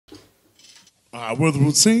We're the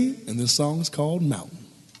Routine, and this song is called Mountain.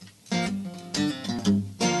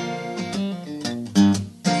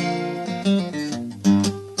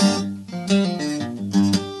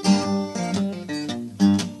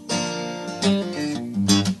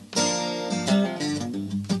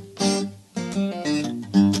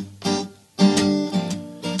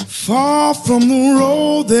 Far from the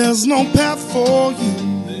road, there's no path for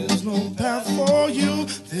you. There's no path for you.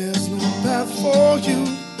 There's no path for you.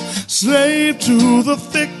 Slave to the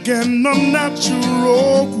thick and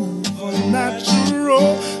unnatural groove,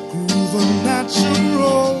 unnatural groove,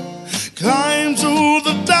 unnatural. Climb to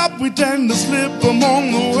the top, we tend to slip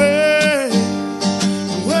along the way.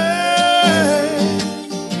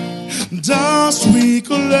 Dust we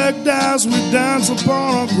collect as we dance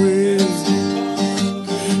upon our graves.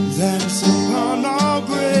 Dance upon our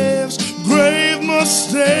graves. Grave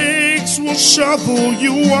mistakes will shovel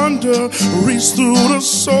you under. Reach through the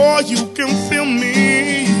soil, you can feel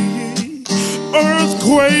me.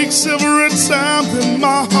 Earthquakes every time that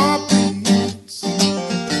my heart beats.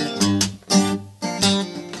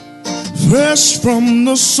 Fresh from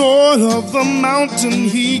the soil of the mountain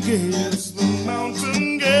he gave. Yes, the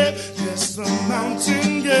mountain gave. Yes, the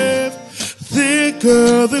mountain gave.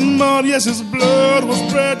 Thicker than mud, yes, his blood was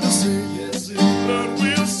bred to save. Yes, his blood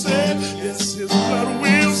will save. Yes, his blood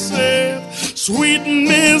will save. Sweet and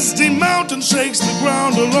misty mountain shakes the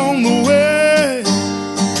ground along the way.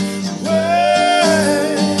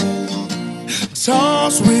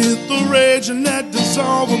 Tossed with the rage and let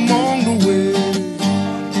dissolve among the waves.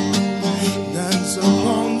 Dance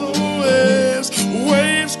upon the waves.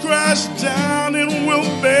 Waves crash down and will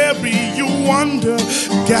bury you under.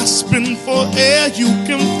 Gasping for air, you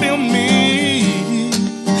can feel me.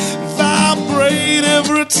 Vibrate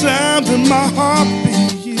every time that my heart beats.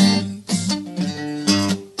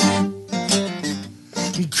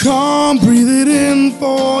 Come, breathe it in,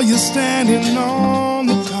 for you're standing on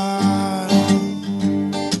the tide.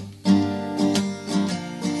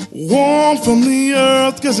 Warm from the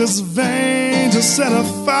earth, 'cause it's vain to set a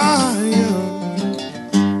fire.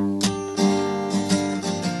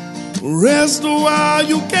 Rest a while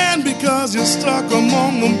you can, because you're stuck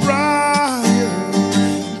among the briar.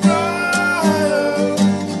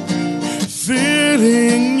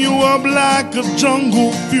 Filling you up like a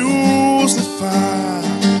jungle fused to fire.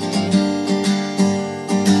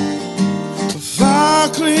 Fire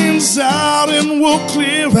cleans out and will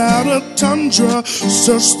clear out a tundra.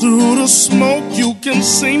 Search through the smoke, you can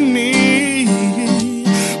see me.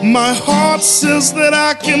 My heart says that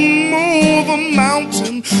I can move a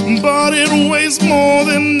mountain, but it weighs more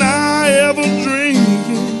than I ever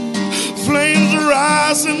dreamed. Flames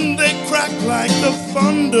rise and they crack like the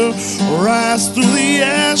thunder. Rise through the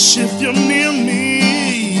ash if you're near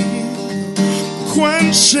me.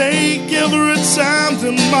 Quench, shake every time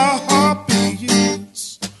that my heart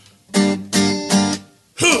beats.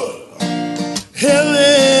 Heavy,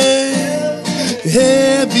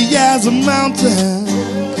 heavy as a mountain.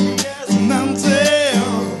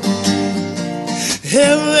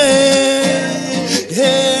 Heavy,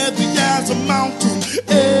 heavy as a mountain,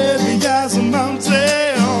 heavy as a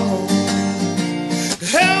mountain.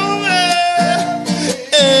 Heavy,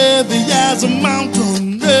 heavy as a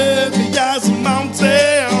mountain, heavy as a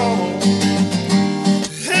mountain.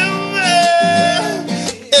 Heavy,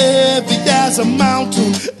 heavy as a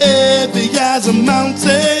mountain, heavy as a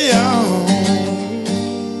mountain.